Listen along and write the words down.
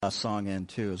last song in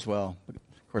too as well. But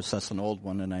of course, that's an old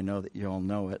one, and I know that you all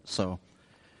know it. So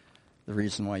the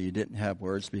reason why you didn't have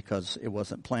words because it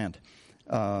wasn't planned.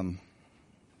 But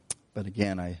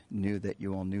again, I knew that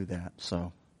you all knew that,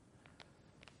 so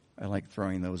I like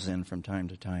throwing those in from time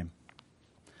to time.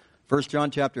 1 John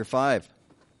chapter 5.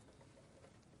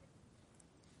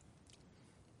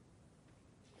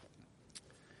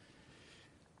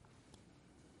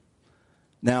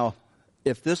 Now,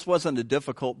 if this wasn't a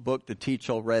difficult book to teach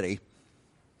already,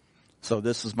 so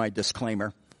this is my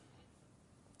disclaimer.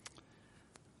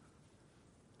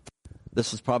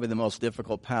 This is probably the most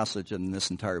difficult passage in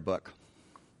this entire book.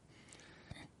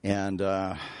 And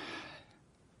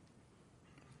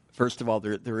first of all,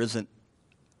 there isn't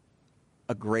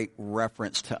a great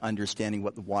reference to understanding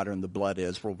what the water and the blood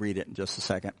is. We'll read it in just a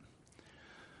second.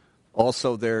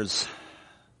 Also, there's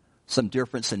some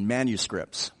difference in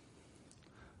manuscripts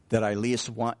that I at least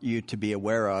want you to be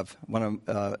aware of. One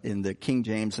of in the King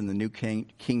James and the New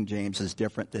King James is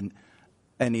different than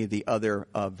any of the other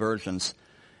versions,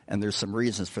 and there's some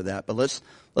reasons for that. But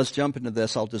let's jump into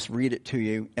this. I'll just read it to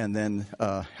you and then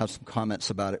have some comments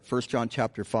about it. 1 John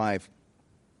chapter 5,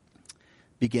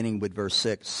 beginning with verse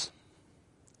 6.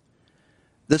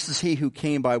 This is he who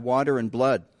came by water and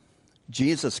blood,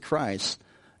 Jesus Christ,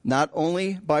 not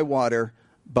only by water,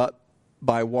 but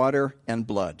by water and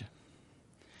blood.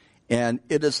 And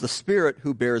it is the Spirit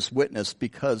who bears witness,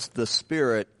 because the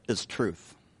Spirit is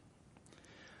truth.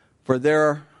 For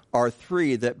there are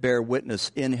three that bear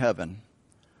witness in heaven: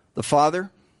 the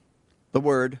Father, the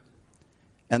Word,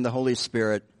 and the Holy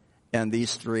Spirit, and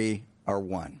these three are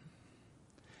one.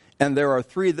 And there are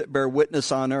three that bear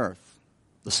witness on earth: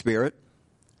 the Spirit,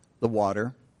 the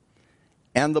water,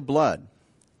 and the blood,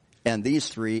 and these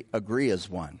three agree as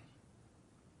one.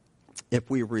 If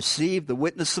we receive the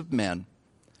witness of men,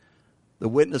 the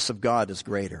witness of God is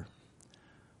greater.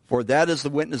 For that is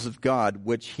the witness of God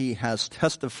which he has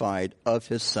testified of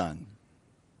his Son.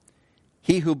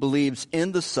 He who believes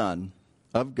in the Son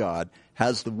of God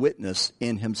has the witness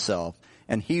in himself,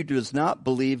 and he who does not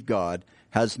believe God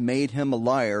has made him a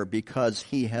liar, because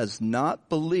he has not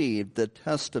believed the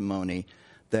testimony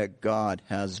that God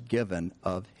has given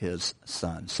of his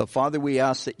Son. So, Father, we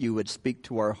ask that you would speak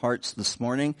to our hearts this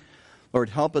morning. Lord,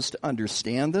 help us to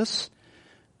understand this.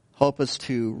 Help us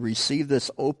to receive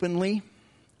this openly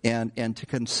and to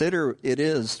consider it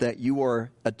is that you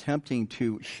are attempting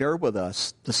to share with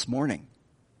us this morning.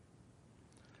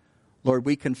 Lord,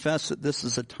 we confess that this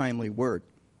is a timely word.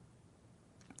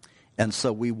 And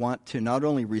so we want to not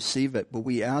only receive it, but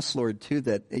we ask, Lord, too,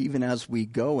 that even as we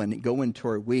go into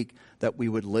our week, that we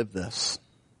would live this.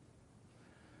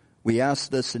 We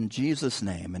ask this in Jesus'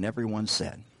 name, and everyone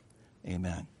said,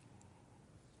 amen.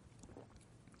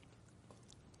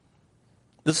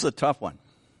 This is a tough one,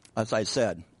 as I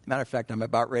said. Matter of fact, I'm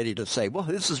about ready to say, well,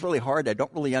 this is really hard. I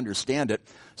don't really understand it.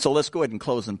 So let's go ahead and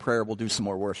close in prayer. We'll do some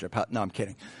more worship. No, I'm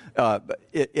kidding. But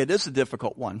it is a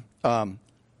difficult one for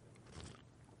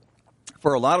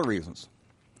a lot of reasons.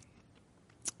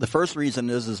 The first reason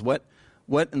is what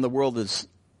in the world is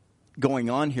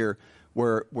going on here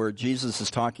where Jesus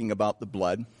is talking about the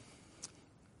blood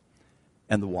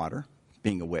and the water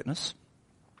being a witness.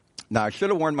 Now, I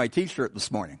should have worn my T-shirt this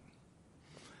morning.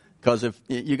 Because if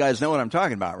you guys know what I'm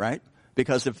talking about, right?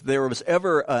 Because if there was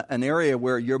ever an area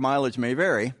where your mileage may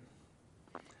vary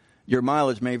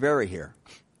here.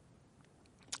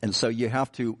 And so you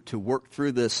have to work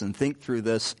through this and think through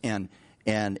this and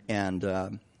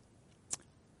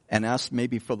ask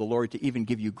maybe for the Lord to even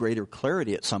give you greater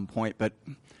clarity at some point, but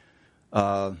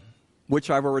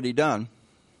which I've already done.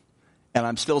 And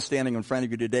I'm still standing in front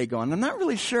of you today going, I'm not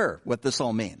really sure what this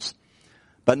all means.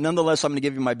 But nonetheless, I'm going to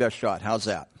give you my best shot. How's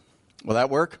that? Will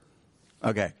that work?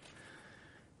 Okay.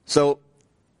 So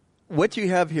what you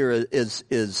have here is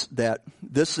that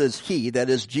this is he, that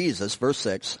is Jesus, verse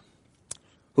 6,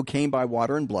 who came by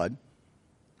water and blood,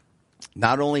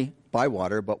 not only by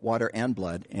water, but water and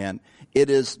blood. And it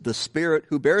is the Spirit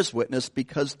who bears witness,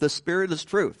 because the Spirit is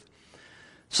truth.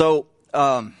 So,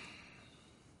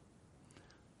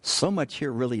 so much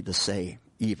here really to say.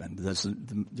 Even.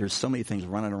 There's so many things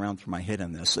running around through my head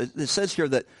in this. It says here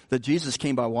that Jesus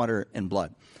came by water and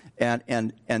blood.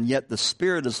 And yet the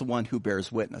Spirit is the one who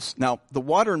bears witness. Now, the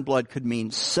water and blood could mean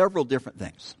several different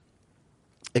things.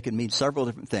 It can mean several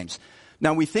different things.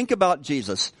 Now, we think about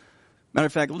Jesus. Matter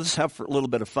of fact, let's have a little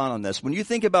bit of fun on this. When you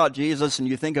think about Jesus and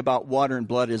you think about water and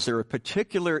blood, is there a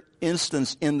particular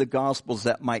instance in the Gospels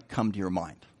that might come to your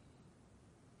mind?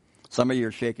 Some of you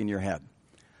are shaking your head.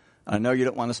 I know you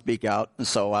don't want to speak out, and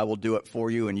so I will do it for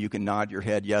you, and you can nod your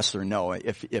head yes or no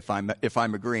if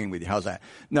I'm agreeing with you. How's that?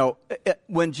 No,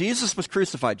 when Jesus was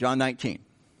crucified, John 19,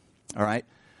 all right,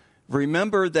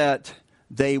 remember that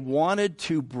they wanted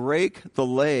to break the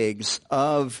legs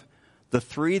of the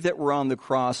three that were on the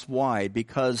cross. Why?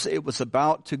 Because it was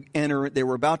about to enter, they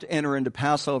were about to enter into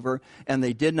Passover, and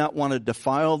they did not want to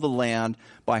defile the land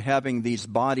by having these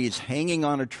bodies hanging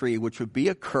on a tree, which would be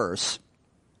a curse.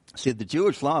 See, the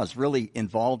Jewish law is really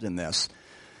involved in this.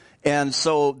 And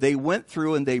so they went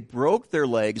through and they broke their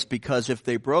legs, because if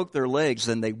they broke their legs,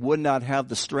 then they would not have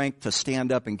the strength to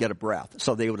stand up and get a breath.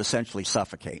 So they would essentially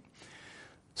suffocate.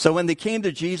 So when they came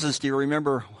to Jesus, do you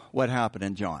remember what happened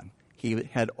in John? He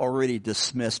had already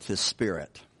dismissed his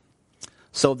spirit.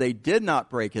 So they did not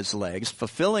break his legs,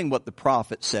 fulfilling what the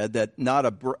prophet said, that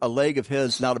not a leg of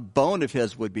his, not a bone of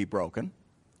his would be broken.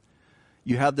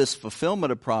 You have this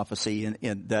fulfillment of prophecy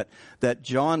in that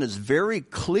John is very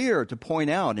clear to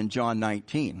point out in John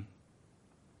 19.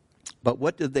 But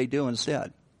what did they do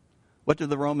instead? What did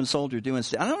the Roman soldier do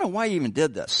instead? I don't know why he even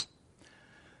did this.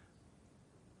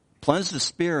 Plunged a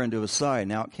spear into his side,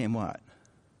 and out came what?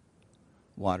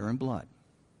 Water and blood.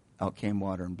 Out came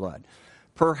water and blood.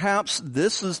 Perhaps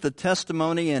this is the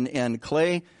testimony, and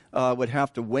Clay would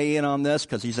have to weigh in on this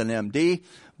because he's an MD.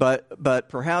 But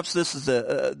perhaps this is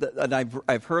and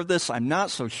I've heard this. I'm not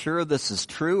so sure this is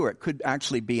true, or it could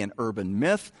actually be an urban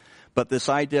myth. But this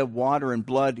idea of water and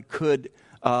blood could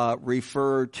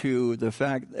refer to the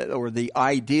fact, or the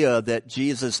idea that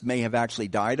Jesus may have actually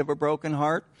died of a broken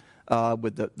heart.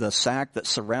 With the sac that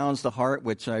surrounds the heart,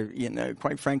 which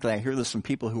quite frankly, I hear this from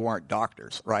people who aren't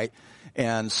doctors, right?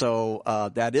 And so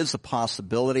that is a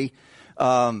possibility.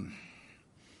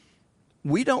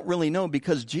 We don't really know,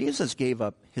 because Jesus gave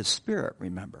up his spirit,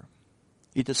 remember.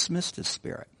 He dismissed his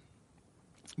spirit.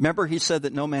 Remember, he said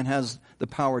that no man has the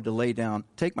power to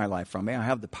take my life from me. I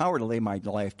have the power to lay my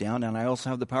life down, and I also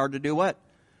have the power to do what?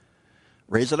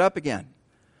 Raise it up again.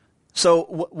 So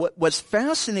what's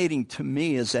fascinating to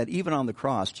me is that even on the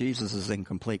cross, Jesus is in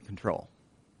complete control.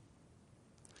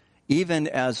 Even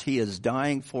as he is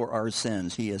dying for our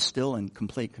sins, he is still in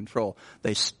complete control.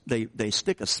 They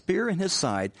stick a spear in his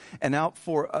side, and out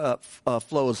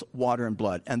flows water and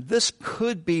blood. And this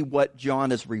could be what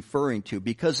John is referring to,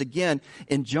 because again,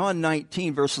 in John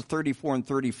 19, verses 34 and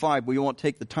 35, we won't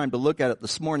take the time to look at it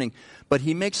this morning, but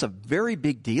he makes a very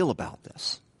big deal about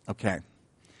this. Okay.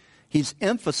 He's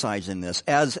emphasizing this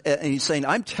and he's saying,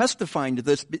 I'm testifying to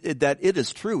this, that it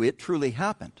is true. It truly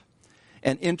happened.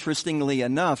 And interestingly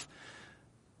enough,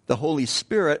 the Holy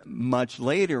Spirit, much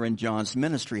later in John's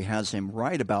ministry, has him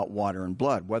write about water and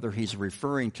blood. Whether he's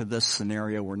referring to this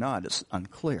scenario or not is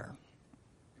unclear.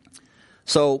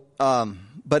 So,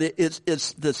 but it's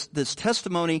this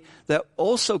testimony that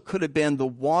also could have been the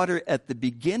water at the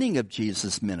beginning of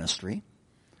Jesus' ministry,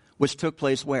 which took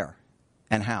place where?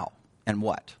 And how? And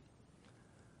what?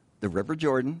 The River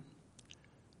Jordan,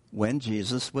 when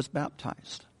Jesus was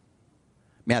baptized.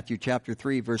 Matthew chapter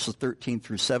 3, verses 13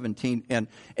 through 17.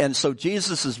 And so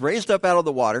Jesus is raised up out of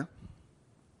the water.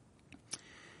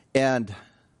 And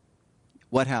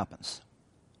what happens?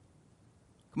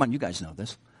 Come on, you guys know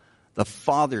this. The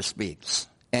Father speaks.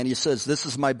 And he says, this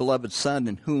is my beloved Son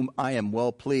in whom I am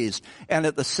well pleased. And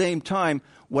at the same time,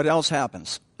 what else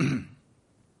happens?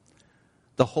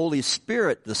 The Holy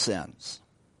Spirit descends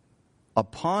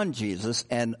upon Jesus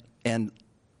and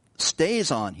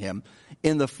stays on him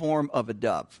in the form of a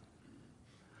dove.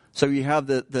 So you have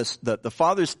the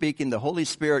Father speaking, the Holy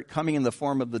Spirit coming in the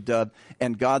form of the dove,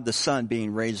 and God the Son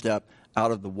being raised up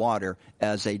out of the water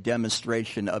as a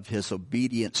demonstration of his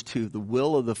obedience to the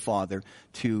will of the Father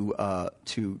to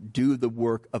do the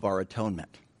work of our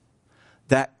atonement.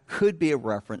 That could be a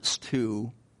reference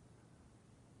to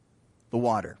the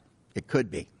water. It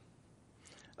could be.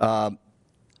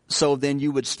 So then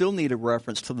you would still need a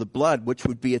reference to the blood, which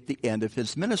would be at the end of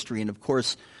his ministry. And of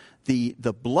course, the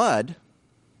blood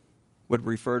would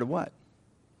refer to what?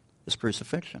 His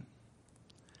crucifixion.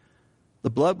 The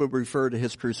blood would refer to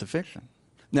his crucifixion.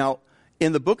 Now,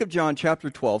 in the book of John, chapter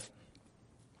 12,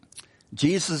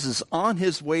 Jesus is on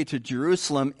his way to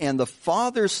Jerusalem, and the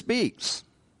Father speaks.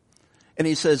 And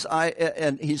he says, I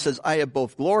have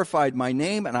both glorified my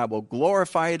name, and I will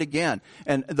glorify it again.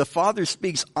 And the Father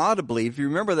speaks audibly. If you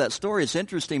remember that story, it's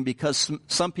interesting because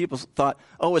some people thought,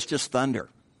 oh, it's just thunder.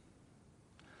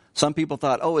 Some people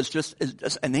thought, oh, it's just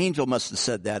an angel must have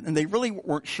said that. And they really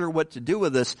weren't sure what to do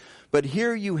with this. But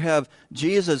here you have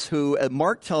Jesus who,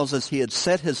 Mark tells us he had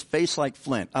set his face like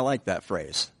flint. I like that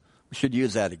phrase. Should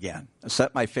use that again. I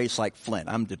set my face like flint.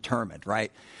 I'm determined, right?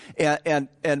 And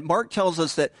Mark tells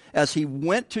us that as he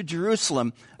went to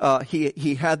Jerusalem,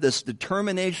 he had this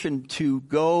determination to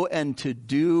go and to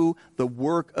do the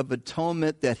work of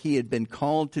atonement that he had been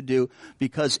called to do,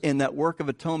 because in that work of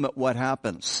atonement, what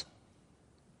happens?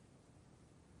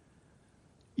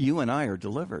 You and I are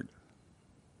delivered.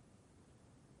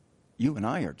 You and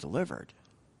I are delivered.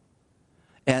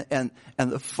 And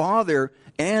the Father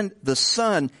and the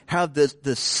Son have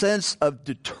this sense of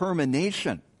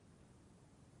determination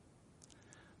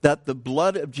that the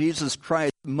blood of Jesus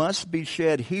Christ must be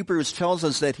shed. Hebrews tells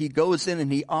us that he goes in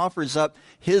and he offers up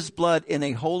his blood in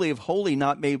a holy of holy,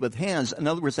 not made with hands. In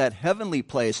other words, that heavenly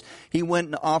place, he went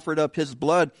and offered up his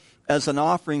blood as an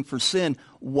offering for sin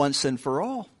once and for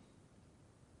all.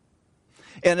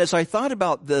 And as I thought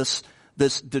about this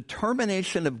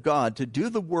determination of God to do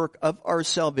the work of our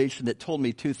salvation, it told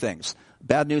me two things,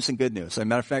 bad news and good news. As a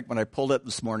matter of fact, when I pulled up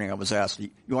this morning, I was asked,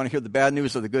 you want to hear the bad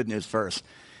news or the good news first?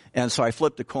 And so I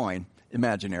flipped a coin,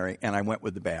 imaginary, and I went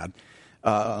with the bad.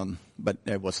 But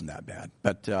it wasn't that bad.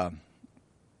 But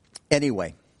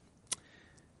anyway,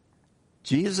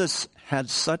 Jesus had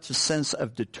such a sense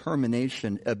of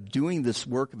determination of doing this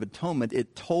work of atonement,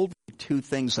 it told me two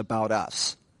things about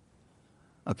us.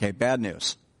 Okay, bad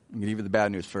news. I'm going to give you the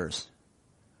bad news first.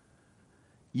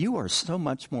 You are so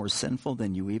much more sinful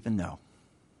than you even know.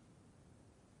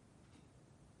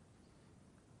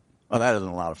 Well, that isn't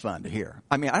a lot of fun to hear.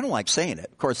 I mean, I don't like saying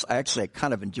it. Of course, I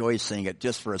kind of enjoy saying it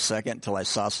just for a second until I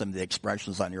saw some of the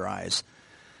expressions on your eyes.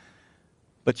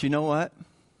 But you know what?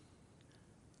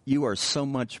 You are so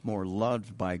much more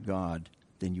loved by God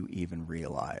than you even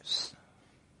realize.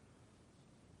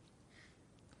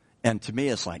 And to me,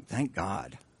 it's like, thank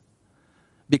God.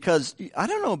 Because I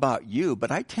don't know about you, but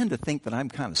I tend to think that I'm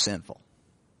kind of sinful.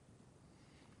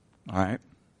 All right?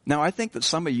 Now, I think that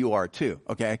some of you are too,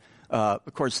 okay?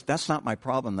 Of course, that's not my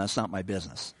problem. That's not my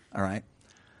business, all right?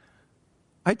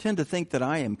 I tend to think that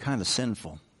I am kind of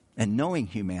sinful. And knowing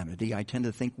humanity, I tend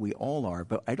to think we all are,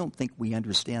 but I don't think we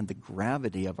understand the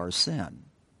gravity of our sin.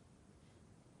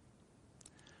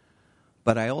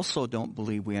 But I also don't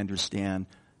believe we understand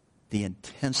the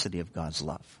intensity of God's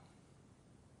love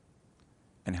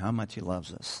and how much he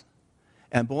loves us.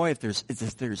 And boy, if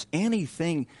there's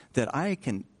anything that I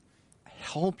can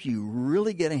help you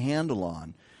really get a handle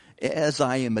on, as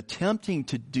I am attempting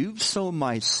to do so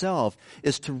myself,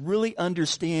 is to really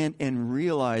understand and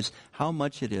realize how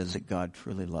much it is that God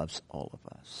truly loves all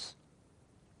of us.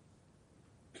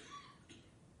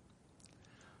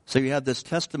 So you have this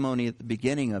testimony at the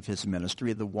beginning of his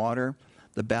ministry, the water,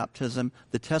 the baptism,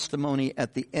 the testimony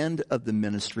at the end of the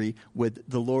ministry with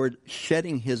the Lord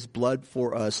shedding his blood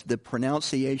for us, the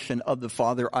pronunciation of the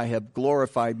Father, I have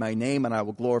glorified my name and I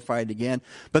will glorify it again.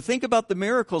 But think about the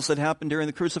miracles that happened during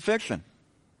the crucifixion.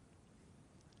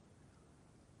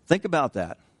 Think about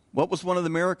that. What was one of the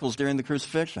miracles during the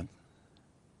crucifixion?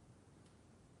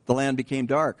 The land became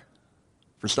dark,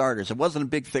 for starters. It wasn't a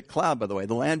big thick cloud, by the way.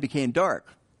 The land became dark.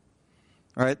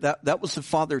 All right, that was the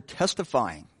Father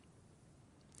testifying.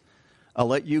 I'll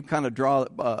let you kind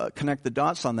of connect the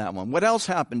dots on that one. What else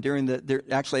happened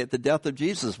actually at the death of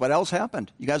Jesus? What else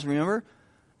happened? You guys remember?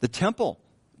 The temple.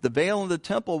 The veil in the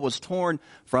temple was torn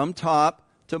from top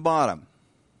to bottom.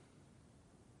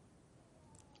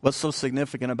 What's so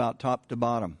significant about top to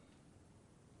bottom?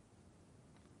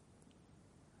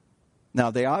 Now,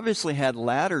 they obviously had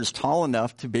ladders tall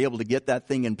enough to be able to get that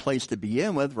thing in place to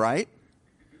begin with, right?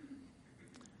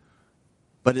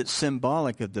 But it's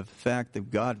symbolic of the fact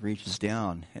that God reaches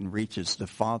down and reaches the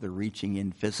Father reaching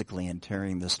in physically and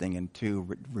tearing this thing in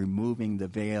two, removing the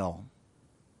veil.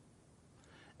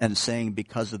 And saying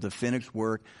because of the finished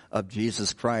work of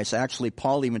Jesus Christ. Actually,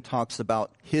 Paul even talks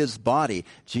about his body,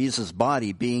 Jesus'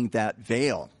 body being that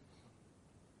veil.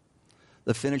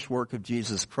 The finished work of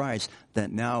Jesus Christ,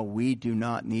 that now we do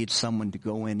not need someone to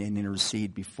go in and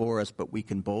intercede before us, but we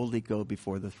can boldly go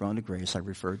before the throne of grace. I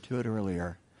referred to it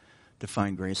earlier. To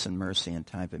find grace and mercy in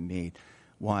time of need.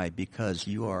 Why? Because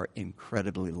you are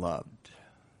incredibly loved.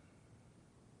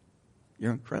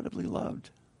 You're incredibly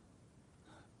loved.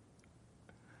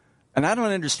 And I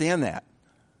don't understand that.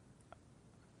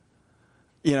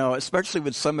 You know, especially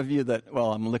with some of you that,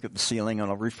 well, I'm going to look at the ceiling and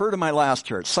I'll refer to my last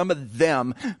church. Some of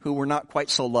them who were not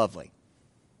quite so lovely.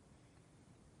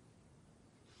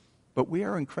 But we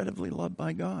are incredibly loved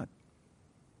by God.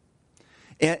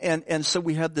 And so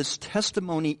we have this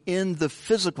testimony in the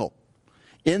physical,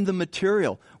 in the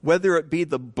material, whether it be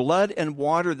the blood and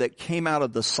water that came out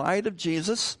of the side of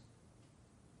Jesus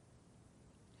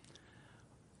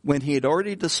when he had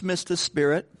already dismissed his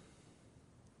spirit,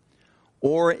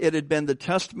 Or it had been the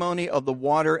testimony of the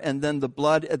water and then the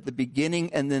blood at the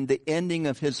beginning and then the ending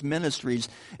of his ministries.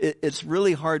 It's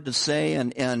really hard to say,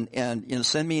 and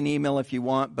send me an email if you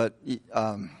want, but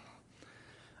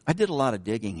I did a lot of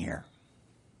digging here.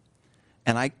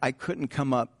 And I couldn't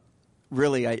come up,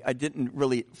 really, I didn't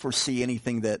really foresee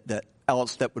anything that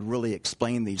else that would really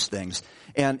explain these things.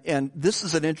 And this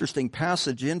is an interesting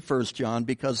passage in 1 John,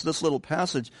 because this little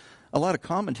passage, a lot of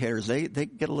commentators, they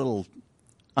get a little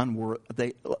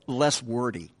less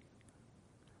wordy.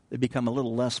 They become a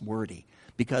little less wordy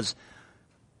because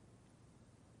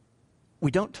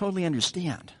we don't totally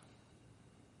understand.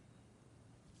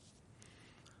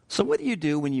 So what do you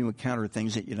do when you encounter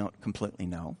things that you don't completely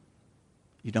know?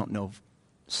 You don't know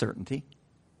certainty?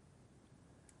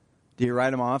 Do you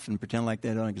write them off and pretend like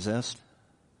they don't exist?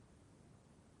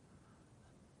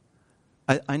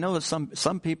 I know that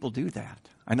some people do that.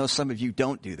 I know some of you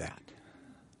don't do that.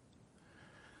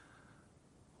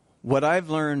 What I've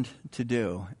learned to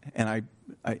do, and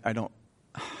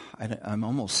I'm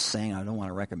almost saying I don't want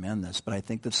to recommend this, but I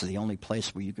think this is the only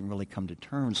place where you can really come to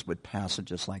terms with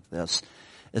passages like this,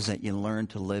 is that you learn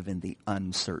to live in the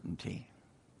uncertainty.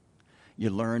 You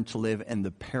learn to live in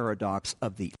the paradox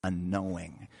of the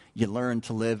unknowing. You learn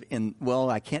to live in,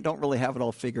 well, don't really have it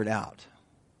all figured out.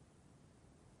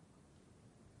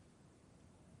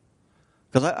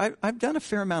 Because I've done a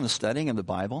fair amount of studying of the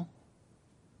Bible.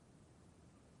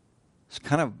 It's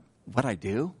kind of what I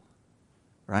do,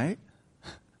 right?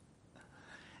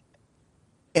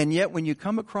 And yet when you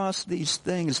come across these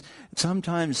things,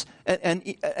 sometimes,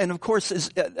 and of course,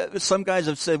 some guys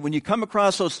have said, when you come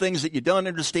across those things that you don't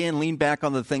understand, lean back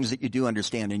on the things that you do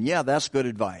understand. And yeah, that's good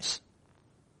advice.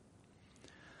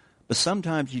 But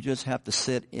sometimes you just have to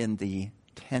sit in the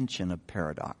tension of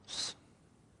paradox.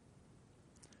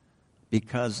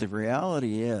 Because the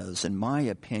reality is, in my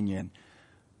opinion,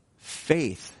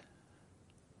 faith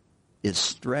is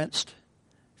stretched,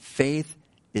 faith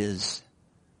is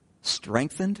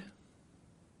strengthened,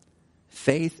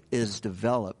 faith is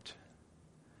developed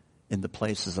in the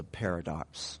places of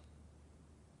paradox.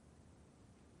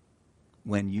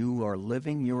 When you are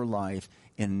living your life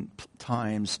in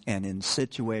times and in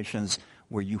situations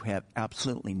where you have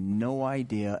absolutely no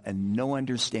idea and no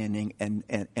understanding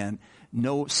and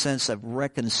no sense of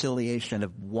reconciliation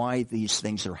of why these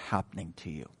things are happening to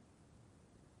you.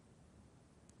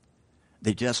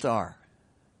 They just are.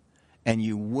 And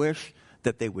you wish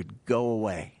that they would go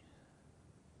away.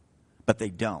 But they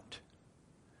don't.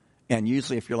 And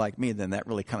usually if you're like me, then that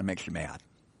really kind of makes you mad.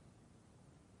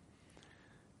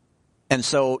 And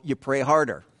so you pray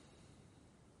harder.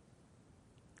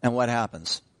 And what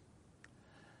happens?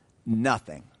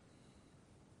 Nothing.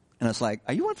 And it's like,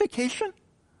 are you on vacation?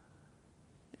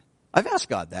 I've asked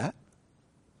God that.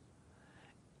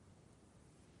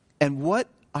 And what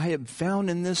I have found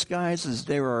in this, guys, is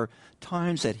there are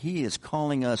times that He is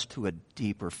calling us to a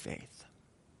deeper faith.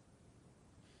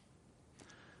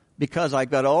 Because I've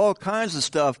got all kinds of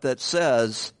stuff that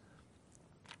says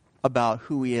about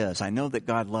who He is. I know that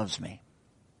God loves me.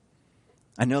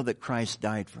 I know that Christ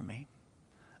died for me.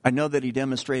 I know that He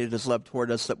demonstrated His love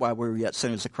toward us, that while we were yet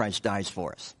sinners, that Christ dies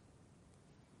for us.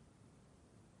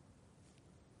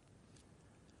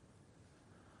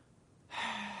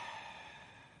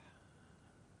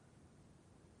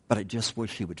 But I just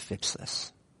wish He would fix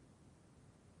this.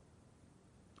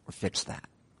 Or fix that.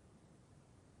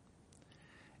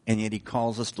 And yet He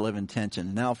calls us to live in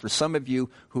tension. Now, for some of you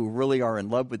who really are in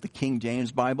love with the King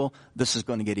James Bible, this is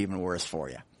going to get even worse for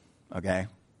you. Okay?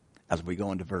 As we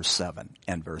go into verse 7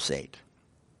 and verse 8.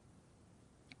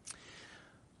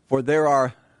 For there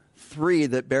are three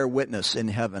that bear witness in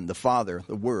heaven, the Father,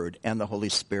 the Word, and the Holy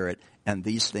Spirit, and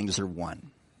these things are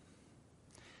one.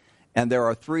 And there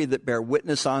are three that bear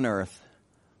witness on earth,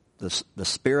 the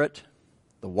Spirit,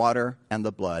 the water, and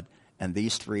the blood, and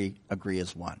these three agree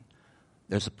as one.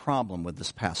 There's a problem with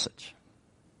this passage.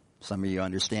 Some of you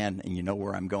understand and you know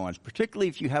where I'm going, particularly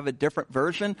if you have a different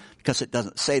version, because it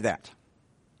doesn't say that.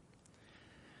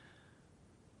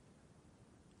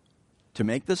 To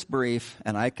make this brief,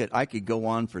 and I could go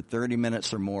on for 30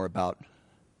 minutes or more about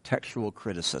textual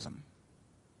criticism,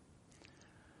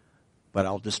 but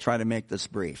I'll just try to make this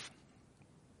brief.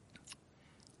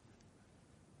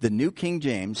 The New King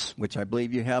James, which I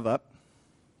believe you have up,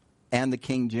 and the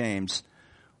King James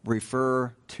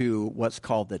refer to what's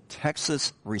called the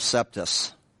Textus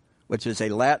Receptus, which is a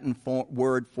Latin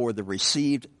word for the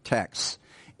received text.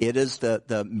 It is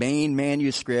the main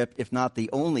manuscript, if not the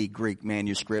only Greek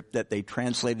manuscript that they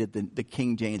translated the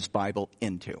King James Bible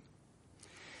into.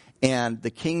 And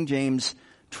the King James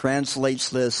translates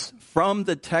this from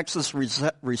the Textus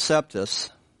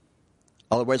Receptus,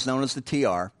 otherwise known as the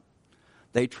TR,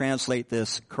 they translate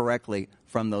this correctly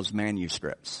from those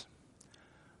manuscripts.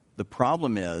 The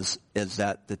problem is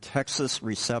that the Textus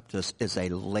Receptus is a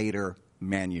later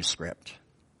manuscript.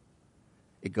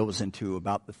 It goes into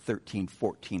about the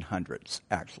 1400s,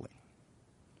 actually.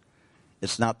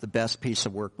 It's not the best piece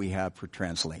of work we have for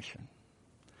translation.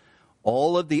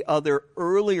 All of the other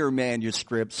earlier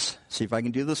manuscripts, see if I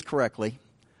can do this correctly,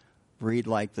 read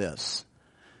like this.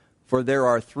 For there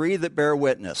are three that bear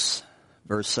witness,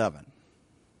 verse 7.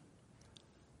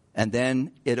 And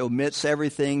then it omits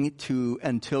everything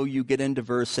until you get into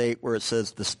verse 8 where it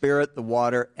says the Spirit, the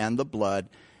water, and the blood,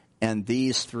 and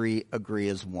these three agree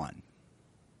as one.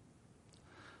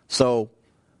 So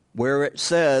where it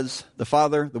says the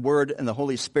Father, the Word, and the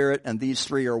Holy Spirit, and these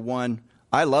three are one,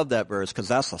 I love that verse because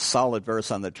that's a solid verse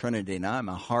on the Trinity. Now I'm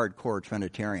a hardcore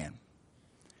Trinitarian.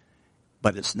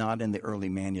 But it's not in the early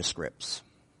manuscripts.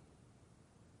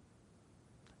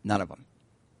 None of them.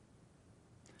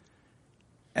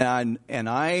 And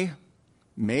I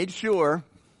made sure,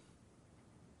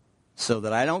 so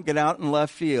that I don't get out in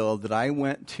left field, that I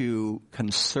went to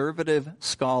conservative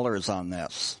scholars on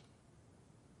this.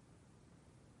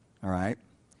 All right?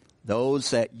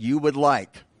 Those that you would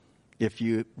like if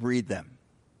you read them.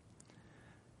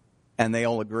 And they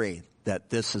all agree that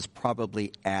this is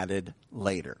probably added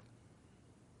later.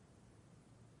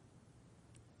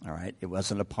 All right? It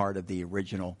wasn't a part of the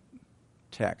original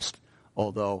text,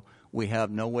 although we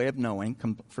have no way of knowing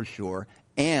for sure.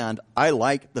 And I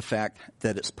like the fact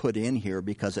that it's put in here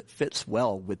because it fits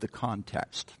well with the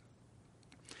context.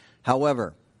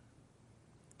 However,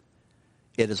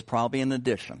 it is probably an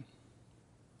addition.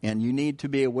 And you need to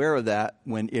be aware of that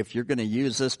if you're going to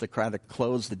use this to try to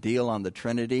close the deal on the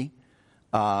Trinity.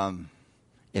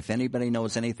 If anybody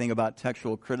knows anything about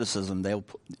textual criticism,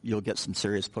 you'll get some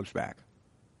serious pushback.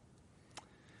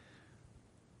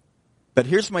 But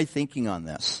here's my thinking on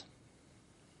this.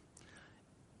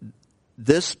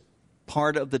 This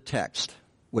part of the text,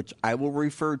 which I will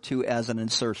refer to as an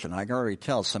insertion, I can already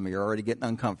tell some of you are already getting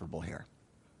uncomfortable here.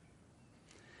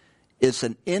 It's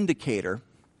an indicator.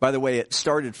 By the way, it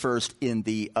started first in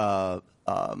the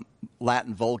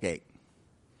Latin Vulgate.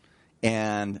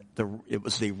 And it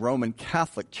was the Roman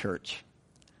Catholic Church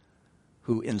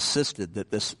who insisted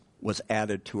that this was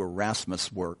added to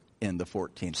Erasmus' work in the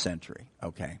 14th century.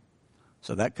 Okay.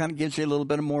 So that kind of gives you a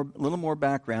little more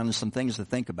background and some things to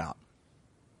think about.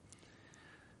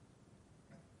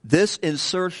 This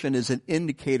insertion is an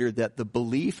indicator that the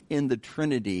belief in the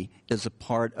Trinity is a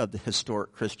part of the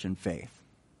historic Christian faith.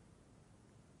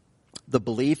 The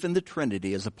belief in the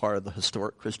Trinity is a part of the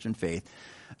historic Christian faith.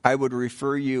 I would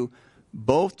refer you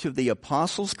both to the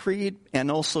Apostles' Creed and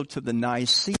also to the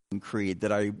Nicene Creed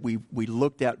that we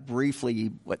looked at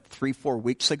briefly, 3-4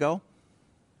 weeks ago.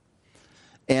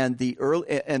 And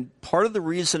part of the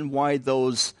reason why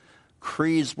those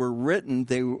creeds were written,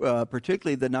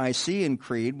 particularly the Nicene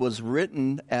Creed, was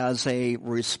written as a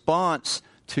response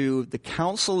to the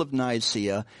Council of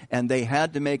Nicaea, and they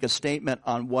had to make a statement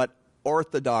on what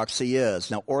orthodoxy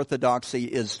is. Now, orthodoxy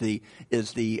is the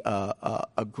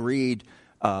agreed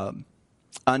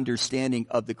understanding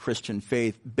of the Christian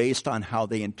faith based on how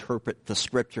they interpret the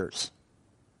Scriptures.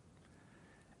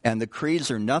 And the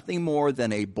creeds are nothing more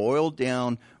than a boiled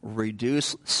down,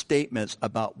 reduced statements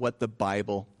about what the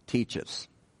Bible teaches.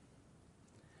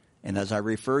 And as I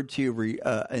referred to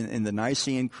in the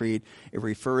Nicene Creed, it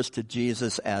refers to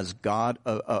Jesus as God.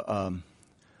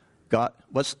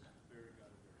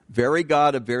 Very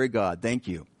God of very God. Thank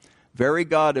you. Very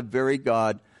God of very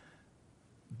God,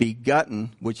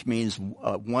 begotten, which means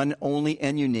one only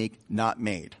and unique, not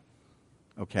made.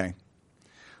 Okay?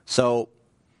 So,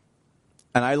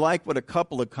 and I like what a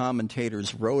couple of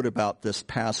commentators wrote about this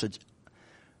passage,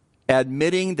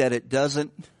 admitting that it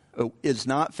is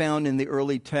not found in the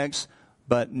early text,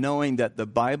 but knowing that the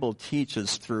Bible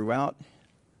teaches throughout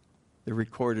the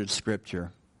recorded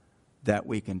Scripture that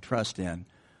we can trust in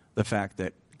the fact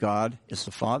that God is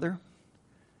the Father,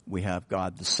 we have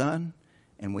God the Son,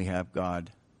 and we have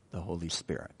God the Holy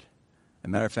Spirit. As a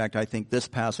matter of fact, I think this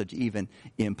passage even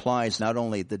implies not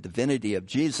only the divinity of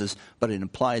Jesus, but it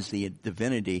implies the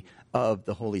divinity of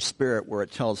the Holy Spirit, where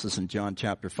it tells us in John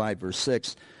chapter 5, verse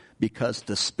 6, because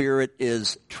the Spirit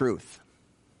is truth.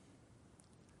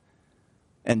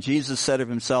 And Jesus said of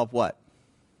himself what?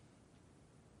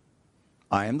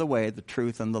 I am the way, the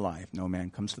truth, and the life. No man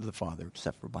comes to the Father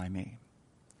except for by me.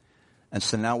 And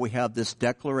so now we have this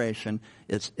declaration.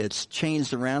 It's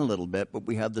changed around a little bit, but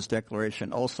we have this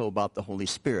declaration also about the Holy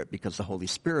Spirit, because the Holy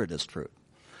Spirit is truth.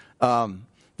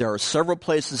 There are several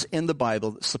places in the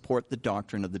Bible that support the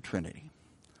doctrine of the Trinity.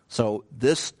 So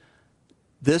this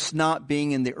This not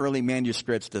being in the early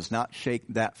manuscripts does not shake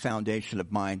that foundation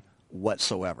of mine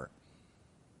whatsoever.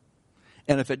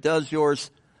 And if it does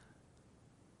yours,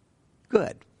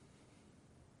 good.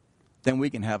 Then we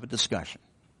can have a discussion.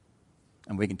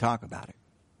 And we can talk about it.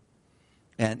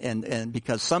 And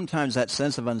because sometimes that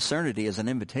sense of uncertainty is an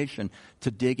invitation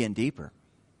to dig in deeper.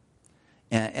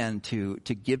 And to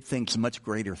give things much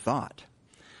greater thought.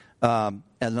 And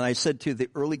then I said too, the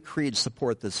early creeds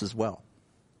support this as well.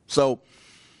 So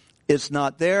it's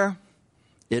not there.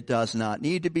 It does not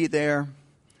need to be there.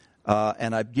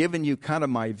 And I've given you kind of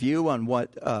my view on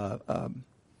what the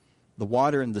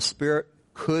water and the Spirit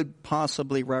could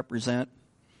possibly represent.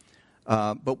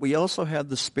 But we also have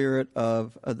the Spirit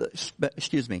of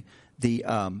the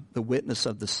witness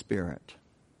of the Spirit.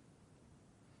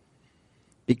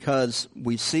 Because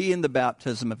we see in the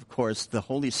baptism, of course, the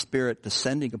Holy Spirit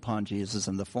descending upon Jesus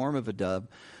in the form of a dove.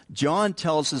 John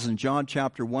tells us in John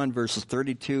chapter 1, verses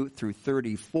 32 through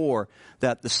 34,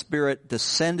 that the Spirit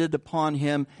descended upon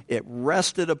him, it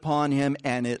rested upon him,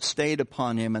 and it stayed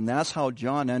upon him. And that's how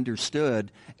John understood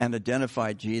and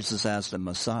identified Jesus as the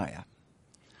Messiah.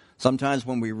 Sometimes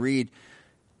when we read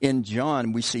in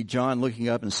John, we see John looking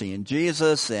up and seeing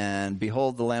Jesus, and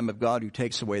behold the Lamb of God who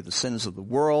takes away the sins of the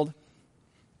world.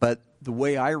 But the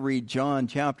way I read John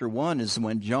chapter 1 is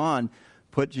when John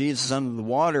put Jesus under the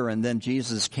water and then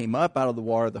Jesus came up out of the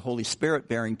water, the Holy Spirit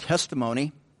bearing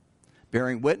testimony,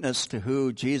 bearing witness to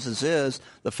who Jesus is,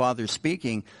 the Father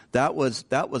speaking. That was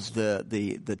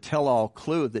the tell-all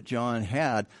clue that John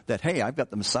had that, hey, I've got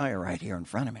the Messiah right here in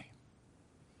front of me.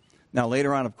 Now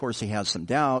later on, of course, he has some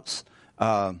doubts.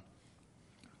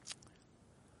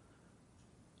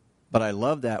 But I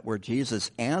love that where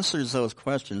Jesus answers those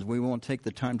questions. We won't take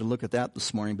the time to look at that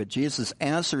this morning, but Jesus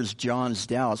answers John's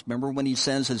doubts. Remember when he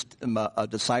sends his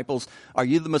disciples, are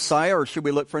you the Messiah or should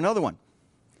we look for another one?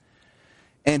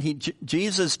 And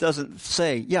Jesus doesn't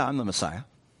say, yeah, I'm the Messiah.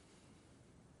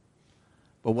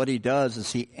 But what he does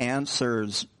is he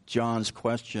answers John's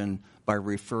question by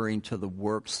referring to the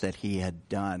works that he had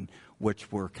done,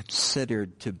 which were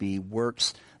considered to be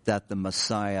works that the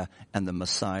Messiah and the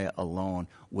Messiah alone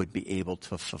would be able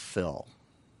to fulfill.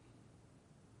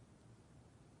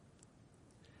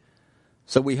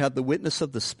 So we have the witness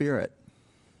of the Spirit,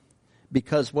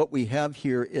 because what we have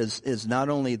here is not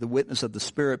only the witness of the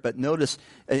Spirit, but notice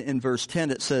in verse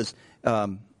 10 it says,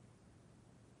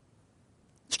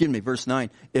 verse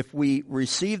 9, if we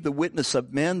receive the witness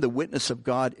of men, the witness of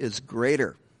God is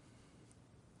greater.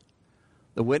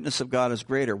 The witness of God is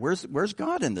greater. Where's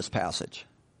God in this passage?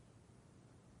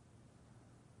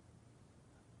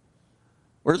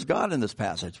 Where's God in this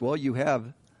passage? Well, you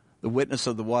have the witness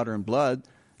of the water and blood.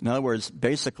 In other words,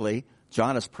 basically,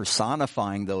 John is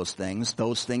personifying those things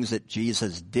that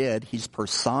Jesus did. He's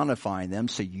personifying them.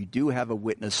 So you do have a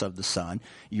witness of the Son.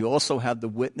 You also have the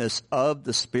witness of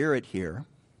the Spirit here.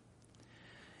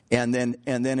 And then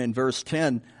in verse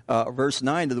 10, verse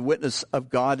 9, the witness of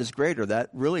God is greater.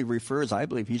 That really refers, I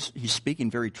believe, he's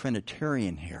speaking very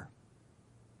Trinitarian here.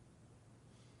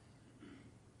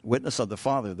 Witness of the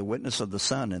Father, the witness of the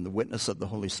Son, and the witness of the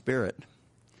Holy Spirit,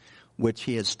 which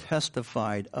he has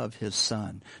testified of his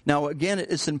Son. Now, again,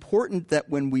 it's important that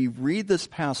when we read this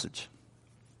passage,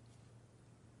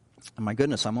 and my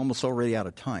goodness, I'm almost already out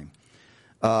of time.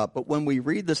 But when we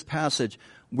read this passage,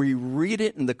 we read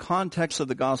it in the context of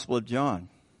the Gospel of John,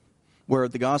 where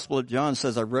the Gospel of John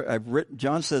says,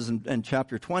 John says in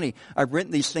chapter 20, I've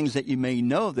written these things that you may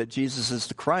know that Jesus is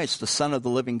the Christ, the Son of the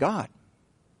living God.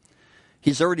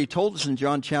 He's already told us in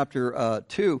John chapter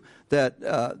 2 that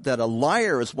a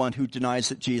liar is one who denies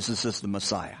that Jesus is the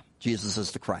Messiah. Jesus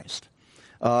is the Christ.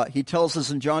 He tells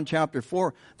us in John chapter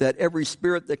 4 that every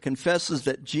spirit that confesses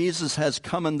that Jesus has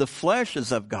come in the flesh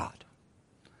is of God.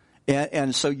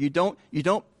 And so you don't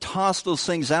toss those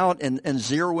things out and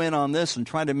zero in on this and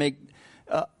try to make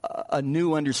a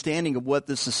new understanding of what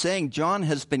this is saying. John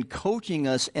has been coaching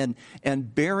us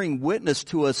and bearing witness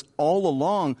to us all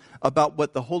along about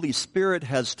what the Holy Spirit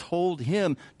has told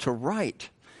him to write.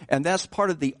 And that's part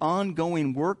of the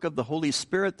ongoing work of the Holy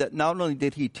Spirit, that not only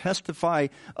did he testify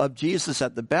of Jesus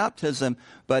at the baptism,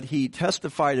 but he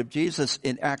testified of Jesus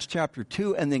in Acts chapter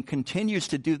 2 and then continues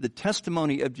to do the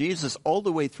testimony of Jesus all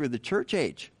the way through the church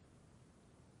age.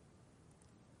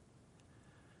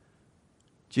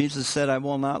 Jesus said, I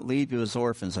will not leave you as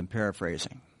orphans, I'm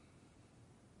paraphrasing.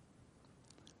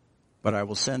 But I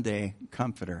will send a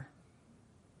comforter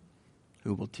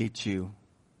who will teach you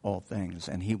all things,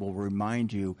 and he will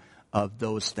remind you of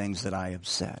those things that I have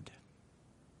said.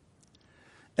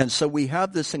 And so we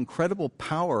have this incredible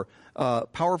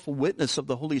powerful witness of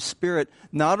the Holy Spirit,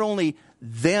 not only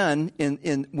then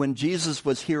when Jesus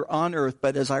was here on earth,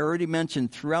 but as I already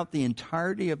mentioned, throughout the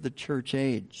entirety of the church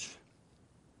age.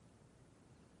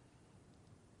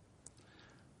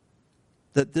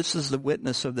 That this is the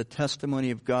witness of the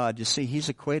testimony of God. You see, he's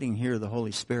equating here the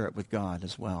Holy Spirit with God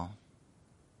as well.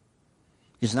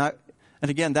 He's not,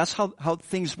 and again, that's how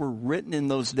things were written in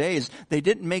those days. They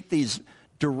didn't make these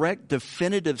direct,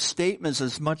 definitive statements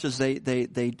as much as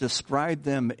they described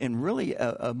them in really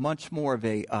a much more of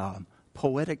a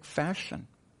poetic fashion,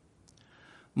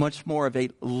 much more of a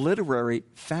literary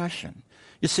fashion.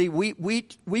 You see, we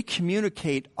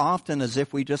communicate often as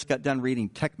if we just got done reading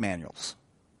tech manuals.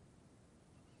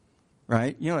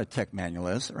 Right? You know what a tech manual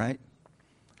is, right?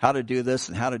 How to do this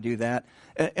and how to do that.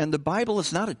 And the Bible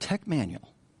is not a tech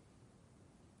manual.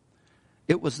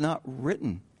 It was not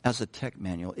written as a tech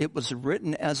manual. It was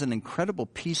written as an incredible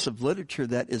piece of literature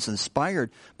that is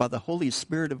inspired by the Holy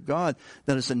Spirit of God,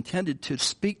 that is intended to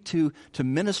speak to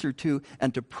minister to,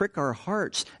 and to prick our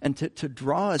hearts, and to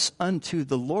draw us unto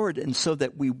the Lord, and so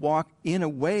that we walk in a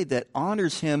way that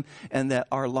honors Him, and that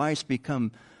our lives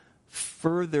become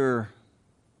further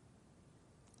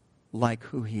like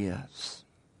who He is.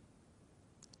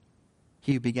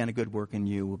 He who began a good work in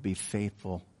you will be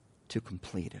faithful to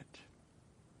complete it.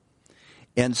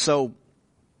 And so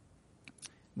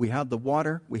we have the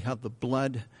water, we have the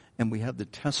blood, and we have the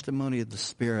testimony of the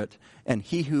Spirit. And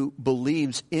he who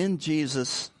believes in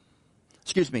Jesus,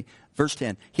 verse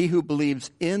 10, he who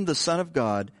believes in the Son of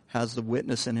God has the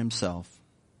witness in himself.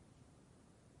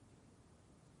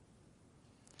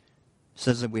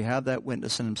 Says that we have that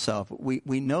witness in himself.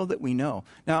 We know that we know.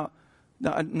 Now,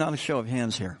 not a show of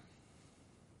hands here.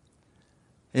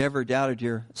 You ever doubted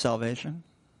your salvation?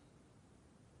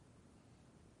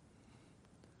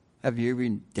 Have you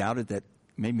even doubted that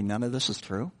maybe none of this is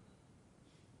true?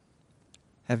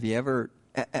 Have you ever,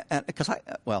 because I'm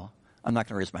not going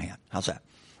to raise my hand. How's that?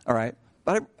 All right.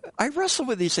 But I wrestle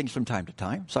with these things from time to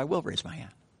time, so I will raise my hand.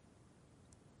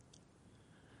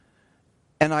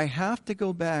 And I have to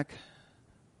go back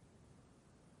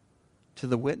to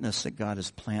the witness that God has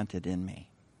planted in me.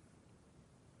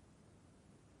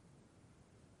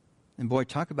 And boy,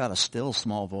 talk about a still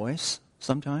small voice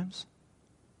sometimes.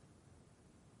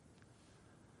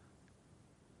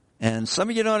 And some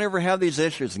of you don't ever have these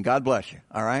issues, and God bless you,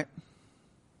 all right?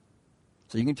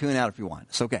 So you can tune out if you want.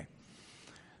 It's okay.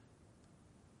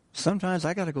 Sometimes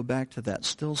I got to go back to that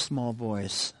still small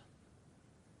voice.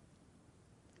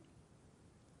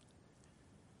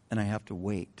 And I have to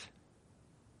wait.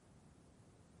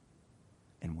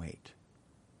 And wait.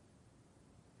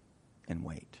 And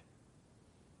wait.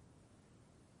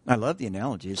 I love the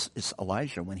analogy. It's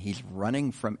Elijah when he's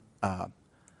running from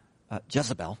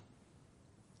Jezebel.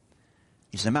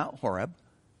 He's in Mount Horeb.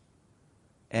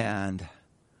 And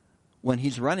when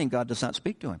he's running, God does not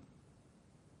speak to him.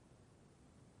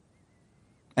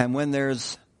 And when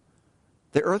there's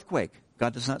the earthquake,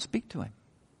 God does not speak to him.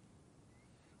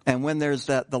 And when there's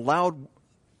the loud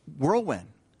whirlwind,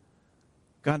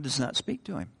 God does not speak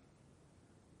to him.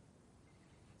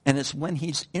 And it's when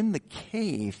he's in the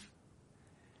cave,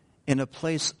 in a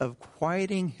place of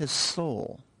quieting his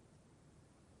soul,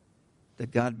 that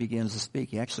God begins to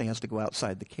speak. He actually has to go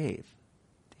outside the cave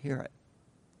to hear it.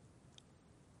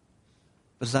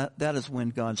 But that is when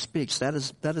God speaks. That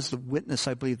is the witness,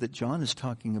 I believe, that John is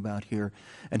talking about here.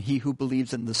 And he who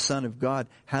believes in the Son of God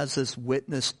has this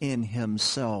witness in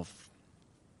himself.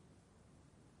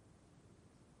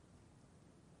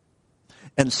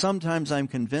 And sometimes I'm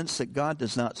convinced that God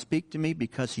does not speak to me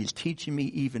because he's teaching me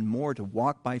even more to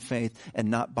walk by faith and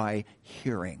not by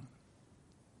hearing.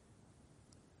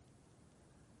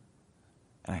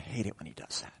 And I hate it when he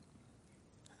does that.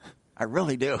 I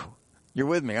really do. You're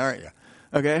with me, aren't you?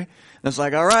 Okay? And it's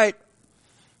like, all right,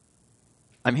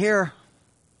 I'm here.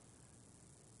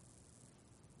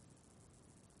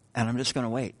 And I'm just going to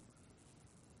wait.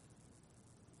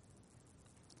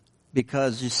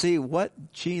 Because you see,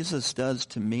 what Jesus does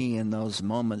to me in those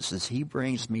moments is he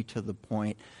brings me to the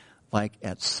point, like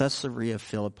at Caesarea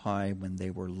Philippi, when they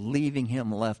were leaving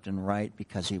him left and right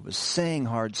because he was saying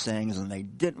hard sayings and they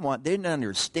didn't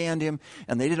understand him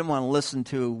and they didn't want to listen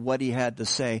to what he had to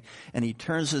say. And he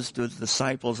turns to his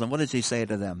disciples, and what does he say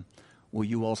to them? Will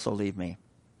you also leave me?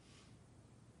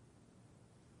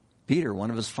 Peter, one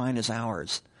of his finest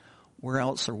hours. Where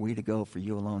else are we to go? For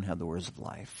you alone have the words of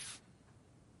life.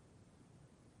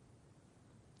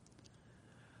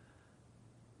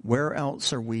 Where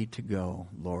else are we to go,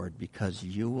 Lord? Because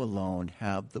you alone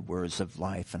have the words of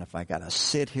life. And if I got to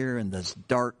sit here in this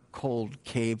dark, cold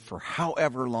cave for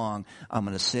however long, I'm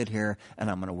going to sit here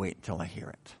and I'm going to wait until I hear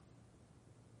it.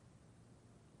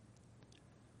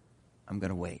 I'm going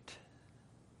to wait.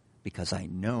 Because I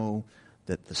know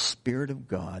that the Spirit of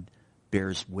God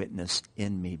bears witness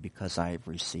in me because I have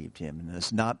received him. And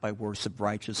it's not by works of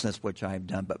righteousness which I have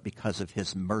done, but because of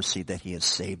his mercy that he has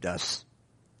saved us.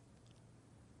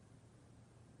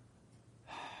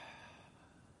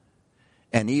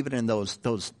 And even in those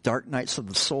dark nights of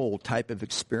the soul type of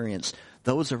experience,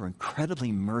 those are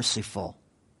incredibly merciful.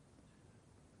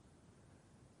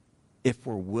 If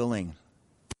we're willing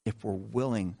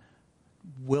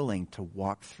to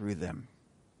walk through them.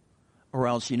 Or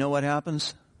else, you know what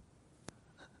happens?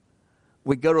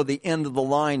 We go to the end of the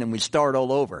line and we start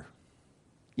all over.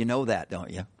 You know that, don't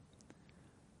you?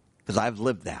 Because I've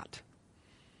lived that.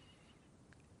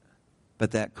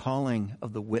 But that calling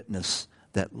of the witness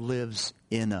that lives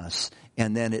in us.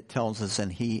 And then it tells us,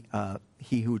 and he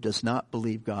who does not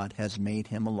believe God has made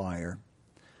him a liar,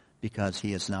 because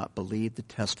he has not believed the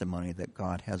testimony that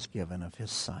God has given of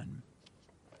his Son.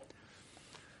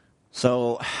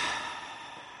 So,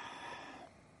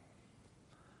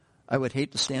 I would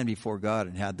hate to stand before God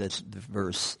and have this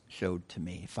verse showed to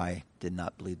me if I did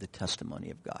not believe the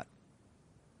testimony of God.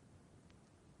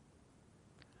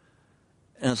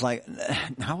 And it's like,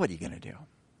 now what are you going to do?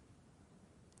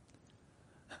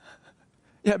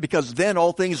 Yeah, because then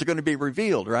all things are going to be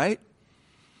revealed, right?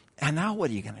 And now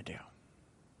what are you going to do?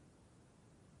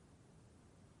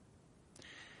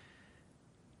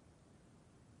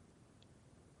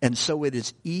 And so it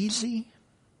is easy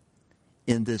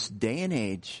in this day and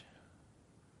age,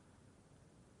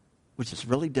 which is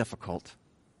really difficult,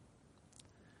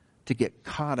 to get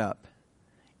caught up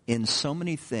in so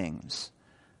many things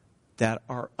that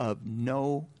are of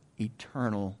no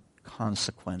eternal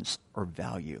consequence or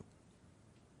value.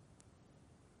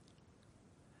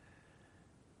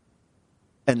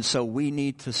 And so we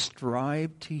need to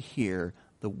strive to hear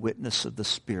the witness of the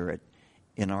Spirit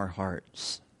in our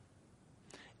hearts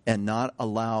and not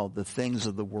allow the things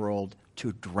of the world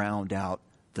to drown out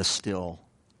the still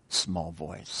small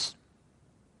voice.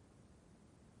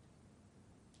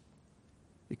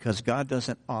 Because God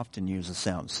doesn't often use a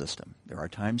sound system. There are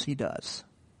times he does.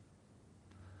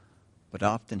 But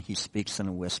often he speaks in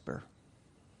a whisper.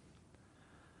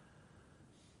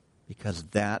 Because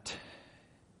that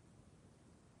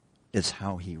is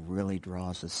how he really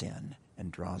draws us in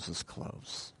and draws us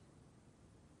close.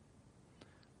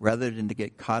 Rather than to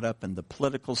get caught up in the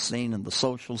political scene and the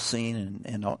social scene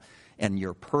and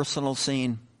your personal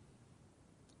scene,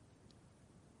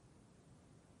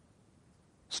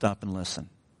 stop and listen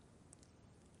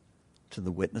to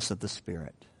the witness of the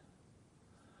Spirit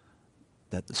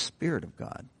that the Spirit of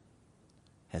God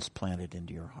has planted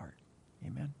into your heart.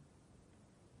 Amen.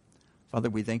 Father,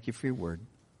 we thank you for your word.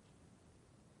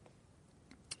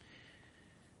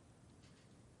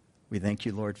 We thank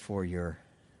you, Lord, for your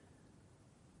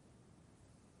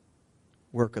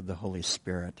work of the Holy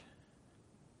Spirit,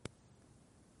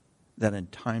 that in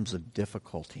times of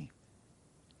difficulty,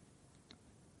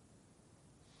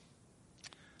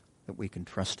 that we can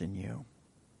trust in you,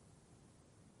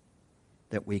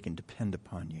 that we can depend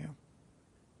upon you,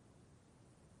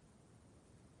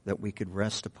 that we could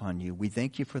rest upon you. We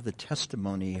thank you for the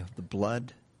testimony of the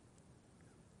blood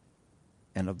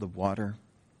and of the water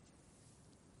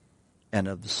and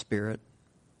of the Spirit.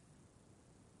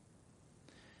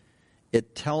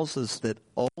 It tells us that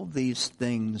all these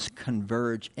things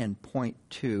converge and point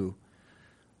to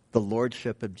the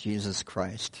Lordship of Jesus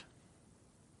Christ,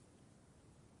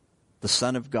 the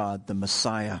Son of God, the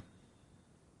Messiah,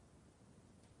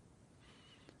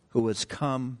 who has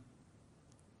come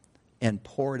and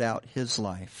poured out his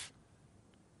life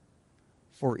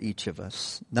for each of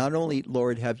us. Not only,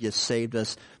 Lord, have you saved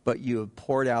us, but you have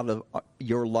poured out of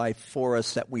your life for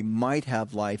us that we might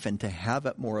have life and to have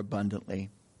it more abundantly.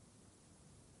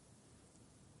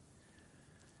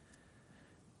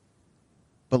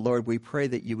 But Lord, we pray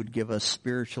that you would give us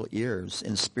spiritual ears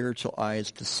and spiritual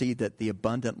eyes to see that the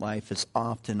abundant life is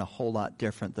often a whole lot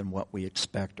different than what we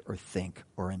expect or think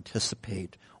or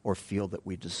anticipate or feel that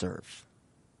we deserve.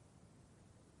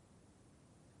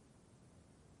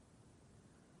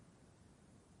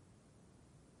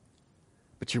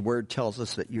 But your word tells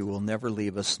us that you will never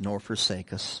leave us nor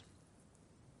forsake us,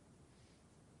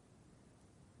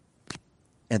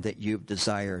 and that you've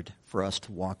desired for us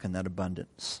to walk in that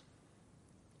abundance.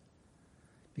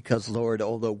 Because, Lord,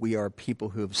 although we are people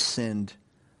who have sinned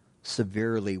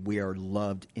severely, we are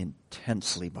loved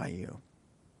intensely by you.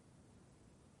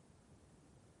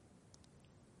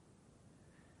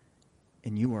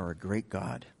 And you are a great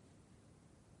God.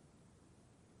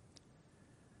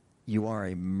 You are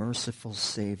a merciful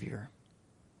Savior.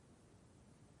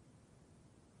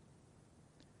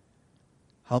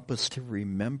 Help us to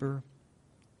remember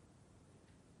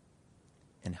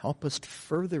and help us to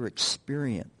further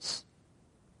experience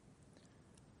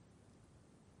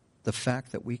the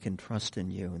fact that we can trust in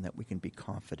you and that we can be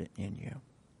confident in you.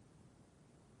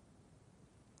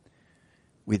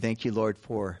 We thank you, Lord,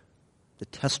 for the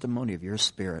testimony of your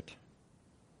Spirit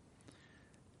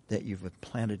that you've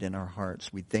planted in our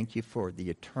hearts. We thank you for the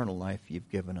eternal life you've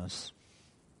given us.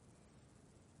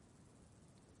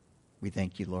 We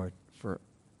thank you, Lord, for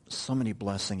so many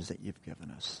blessings that you've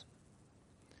given us.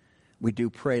 We do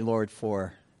pray, Lord,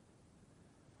 for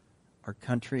our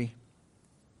country.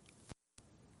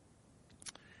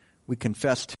 We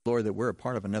confess, Lord, that we're a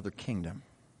part of another kingdom.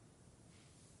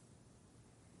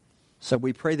 So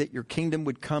we pray that your kingdom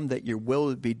would come, that your will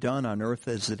would be done on earth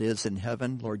as it is in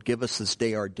heaven. Lord, give us this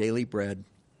day our daily bread.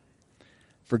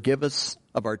 Forgive us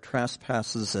of our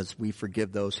trespasses as we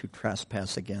forgive those who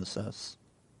trespass against us.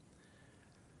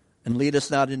 And lead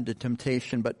us not into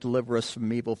temptation, but deliver us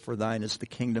from evil. For thine is the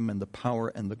kingdom and the power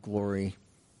and the glory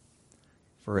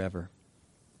forever.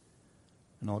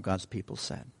 And all God's people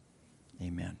said,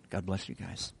 amen. God bless you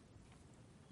guys.